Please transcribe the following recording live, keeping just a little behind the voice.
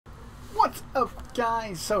What's up,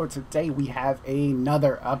 guys? So today we have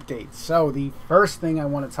another update. So the first thing I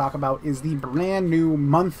want to talk about is the brand new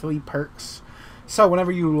monthly perks. So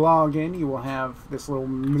whenever you log in, you will have this little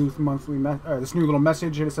this new little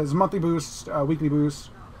message, and it says monthly boost, weekly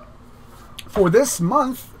boost. For this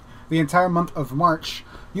month, the entire month of March,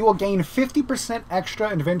 you will gain 50% extra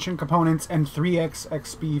invention components and 3x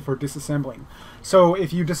XP for disassembling. So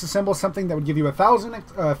if you disassemble something that would give you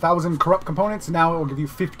 1,000 corrupt components, now it will give you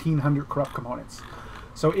 1,500 corrupt components.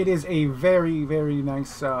 So it is a very, very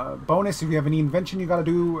nice bonus. If you have any invention you got to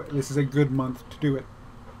do, this is a good month to do it.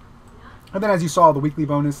 And then, as you saw, the weekly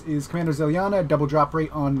bonus is Commander Zeliana, double drop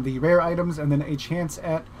rate on the rare items, and then a chance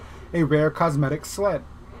at a rare cosmetic sled.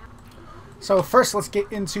 So first, let's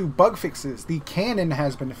get into bug fixes. The cannon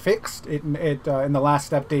has been fixed. In the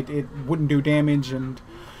last update, it wouldn't do damage and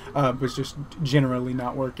was just generally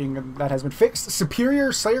not working, and that has been fixed.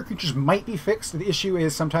 Superior Slayer creatures might be fixed. The issue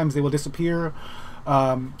is sometimes they will disappear.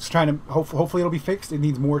 Just trying to hopefully it'll be fixed. It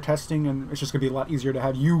needs more testing, and it's just gonna be a lot easier to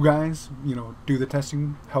have you guys, do the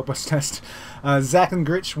testing, help us test. Zack and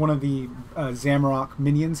Gritch, one of the Zamorak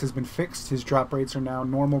minions, has been fixed. His drop rates are now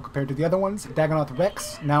normal compared to the other ones. Dagonoth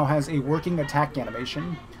Rex now has a working attack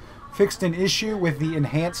animation. Fixed an issue with the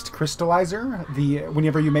enhanced crystallizer.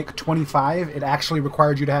 Whenever you make 25, it actually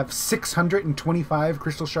required you to have 625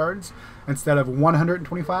 crystal shards instead of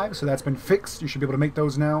 125, so that's been fixed. You should be able to make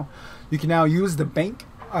those now. You can now use the bank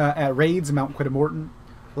at raids, Mount Quidamorton.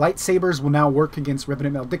 Lightsabers will now work against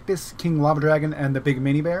Revenant Maledictus, King Lava Dragon, and the Big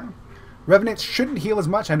Mini Bear. Revenants shouldn't heal as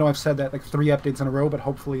much. I know I've said that like 3 updates in a row, but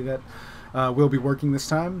hopefully that will be working this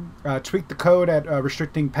time. Tweak the code at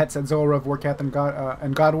restricting pets at Zolrav, Warcath,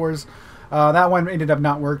 and God Wars. That one ended up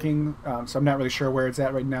not working, so I'm not really sure where it's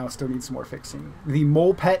at right now. It still needs some more fixing. The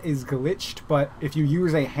mole pet is glitched, but if you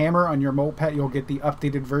use a hammer on your mole pet, you'll get the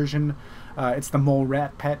updated version. It's the mole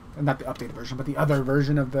rat pet, not the updated version, but the other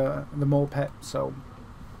version of the mole pet. So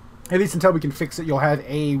at least until we can fix it, you'll have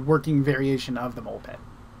a working variation of the mole pet.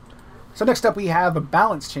 So next up we have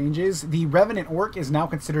balance changes. The Revenant Orc is now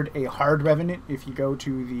considered a hard Revenant. If you go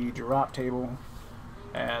to the drop table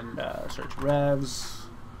and search Revs,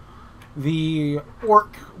 the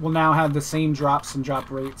Orc will now have the same drops and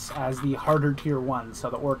drop rates as the harder tier 1. So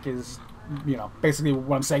the Orc is, basically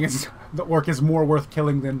what I'm saying is the Orc is more worth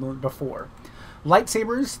killing than before.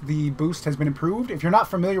 Lightsabers, the boost has been improved. If you're not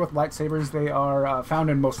familiar with lightsabers, they are found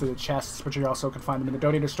in most of the chests, but you also can find them in the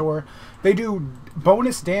donator store. They do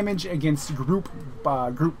bonus damage against group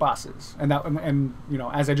bosses, and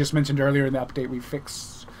as I just mentioned earlier in the update, we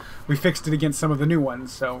fixed it against some of the new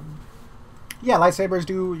ones. So yeah, lightsabers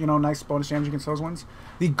do nice bonus damage against those ones.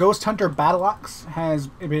 The Ghost Hunter Battle Axe has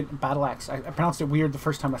been I pronounced it weird the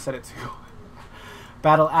first time I said it too.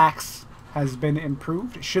 Battle Axe has been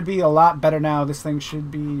improved. It should be a lot better now. This thing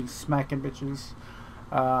should be smacking bitches.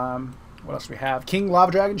 What else do we have? King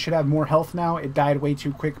Lava Dragon should have more health now. It died way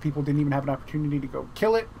too quick. People didn't even have an opportunity to go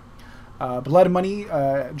kill it. Blood money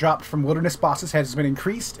dropped from wilderness bosses has been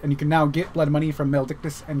increased, and you can now get blood money from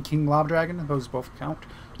Maledictus and King Lava Dragon. Those both count.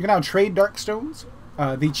 You can now trade dark stones.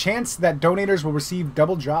 The chance that donators will receive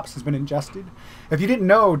double drops has been adjusted. If you didn't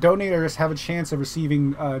know, donators have a chance of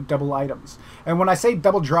receiving double items. And when I say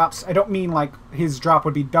double drops, I don't mean like his drop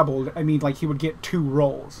would be doubled. I mean like he would get 2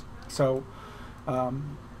 rolls. So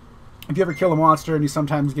if you ever kill a monster and you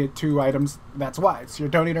sometimes get 2 items, that's why. It's your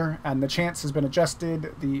donator, and the chance has been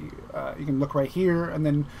adjusted. You can look right here, and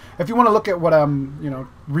then if you want to look at what I'm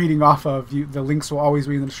reading off of, the links will always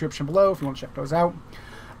be in the description below if you want to check those out.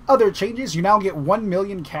 Other changes, you now get 1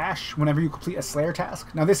 million cash whenever you complete a Slayer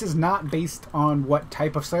task. Now this is not based on what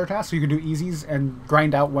type of Slayer task, so you can do easies and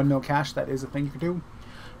grind out 1 mil cash. That is a thing you can do.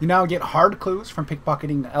 You now get hard clues from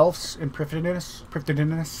pickpocketing elves and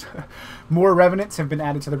Prifdidinus. More revenants have been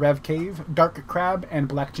added to the Rev Cave. Dark Crab and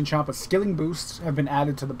Black Chinchompa skilling boosts have been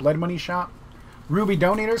added to the Blood Money shop. Ruby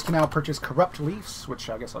donators can now purchase corrupt leaves, which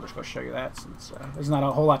I guess I'll just go show you that, since there's not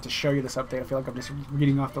a whole lot to show you this update. I feel like I'm just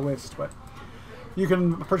reading off the list, but you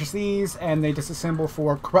can purchase these, and they disassemble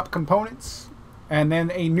for corrupt components. And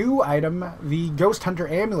then a new item, the Ghost Hunter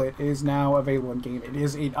Amulet, is now available in game. It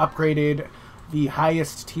is an upgraded, the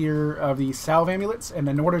highest tier of the Salve Amulets, and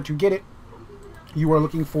in order to get it, you are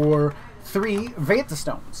looking for 3 Vanta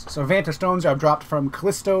Stones. So Vanta Stones are dropped from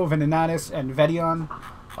Callisto, Venenatus, and Vedion.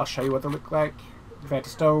 I'll show you what they look like. Vanta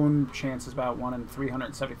Stone, chance is about 1 in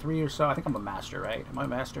 373 or so. I think I'm a master, right? Am I a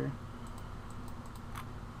master?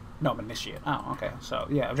 No, I'm initiate. Oh, okay. So,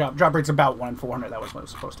 yeah, drop rate's about 1 in 400. That was what it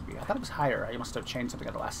was supposed to be. I thought it was higher. I must have changed something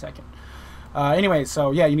at the last second. Anyway,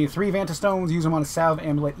 so, yeah, you need 3 Vanta Stones. Use them on a Salve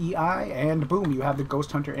Amulet EI, and boom, you have the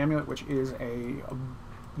Ghost Hunter Amulet, which is a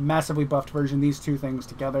massively buffed version. These two things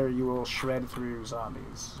together, you will shred through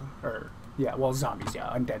zombies. Or, yeah, well, zombies, yeah,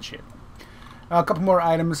 undead shit. A couple more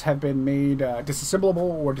items have been made disassemblable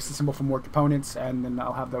or disassemble from more components, and then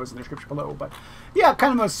I'll have those in the description below. But yeah,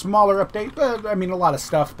 kind of a smaller update. I mean, a lot of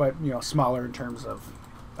stuff, but you know, smaller in terms of,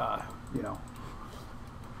 you know,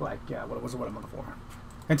 like yeah, what I'm looking for.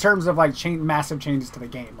 In terms of like massive changes to the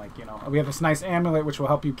game, like you know, we have this nice amulet which will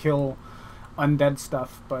help you kill undead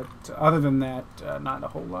stuff, but other than that, not a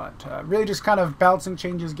whole lot. Really just kind of balancing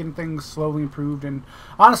changes, getting things slowly improved, and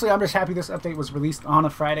honestly, I'm just happy this update was released on a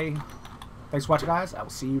Friday. Thanks for watching, guys. I will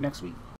see you next week.